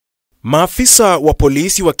Maafisa wa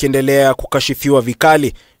polisi wakiendelea kukashifiwa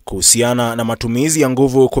vikali kuhusiana na matumizi ya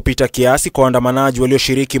nguvu kupita kiasi kwa waandamanaji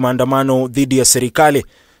walioshiriki maandamano dhidi ya serikali.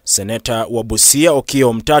 Seneta wa Busia Okiya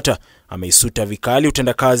Omtatah ameisuta vikali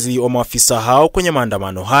utendakazi wa maafisa hao kwenye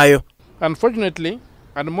maandamano hayo. Unfortunately,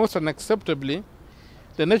 and most unacceptably,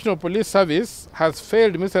 the National Police Service has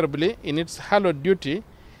failed miserably in its hallowed duty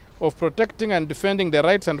of protecting and defending the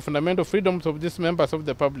rights and fundamental freedoms of these members of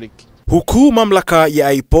the public. Huku mamlaka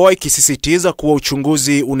ya IPOA ikisisitiza kuwa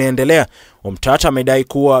uchunguzi unaendelea, Omtatah amedai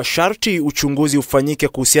kuwa sharti uchunguzi ufanyike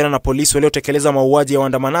kuhusiana na polisi waliotekeleza mauaji ya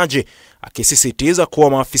waandamanaji, akisisitiza kuwa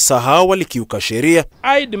maafisa hao walikiuka sheria.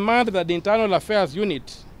 I demand that the Internal Affairs Unit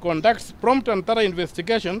conducts prompt and thorough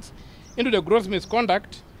investigations into the gross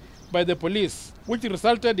misconduct by the police, which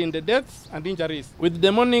resulted in the deaths and injuries, with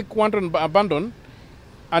demonic wanton abandon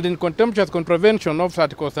and in contemptuous contravention of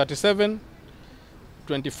Articles 37,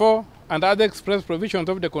 24, and other express provisions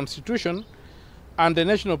of the Constitution and the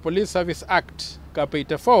National Police Service Act, Cap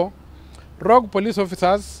 84, rogue police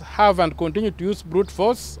officers have and continue to use brute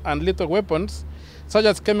force and lethal weapons such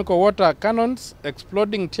as chemical water cannons,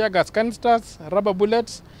 exploding tear gas canisters, rubber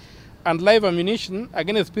bullets, and live ammunition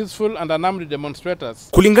against peaceful and unarmed demonstrators.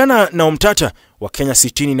 Kulingana na Omtatah, Wakenya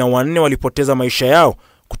 64 walipoteza maisha yao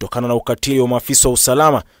kutokana na ukatili wa maafisa wa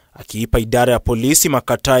usalama, akiipa idara ya polisi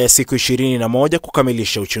makataa ya siku 21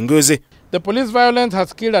 kukamilisha uchunguzi. The police violence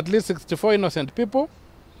has killed at least 64 innocent people,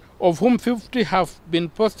 of whom 50 have been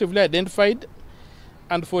positively identified,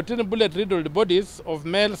 and 14 bullet-riddled bodies of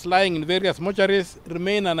males lying in various mortuaries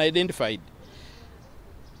remain unidentified,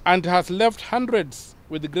 and has left hundreds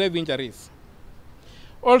with grave injuries.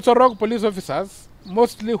 Also, rogue police officers,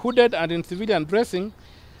 mostly hooded and in civilian dressing,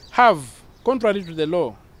 have, contrary to the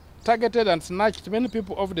law, targeted and snatched many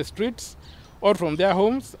people off the streets or from their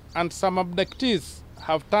homes, and some abductees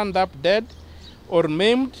have turned up dead or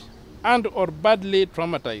maimed and or badly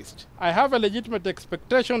traumatized. I have a legitimate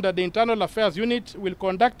expectation that the Internal Affairs Unit will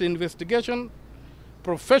conduct the investigation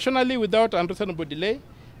professionally without unreasonable delay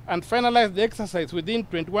and finalize the exercise within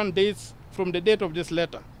 21 days from the date of this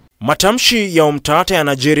letter. Matamshi ya Omtatah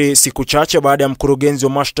yanajiri siku chache baada ya mkurugenzi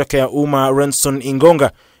wa mashtaka ya umma Renson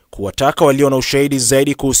Ingonga kuwataka walio na ushahidi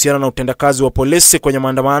zaidi kuhusiana na utendakazi wa polisi kwenye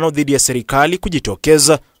maandamano dhidi ya serikali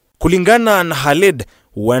kujitokeza. Kulingana na Khalid,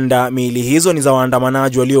 huenda miili hizo ni za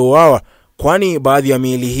waandamanaji waliouawa, kwani baadhi ya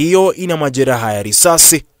miili hiyo ina majeraha ya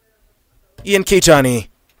risasi. Ian Kitani,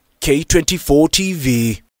 K24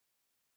 TV.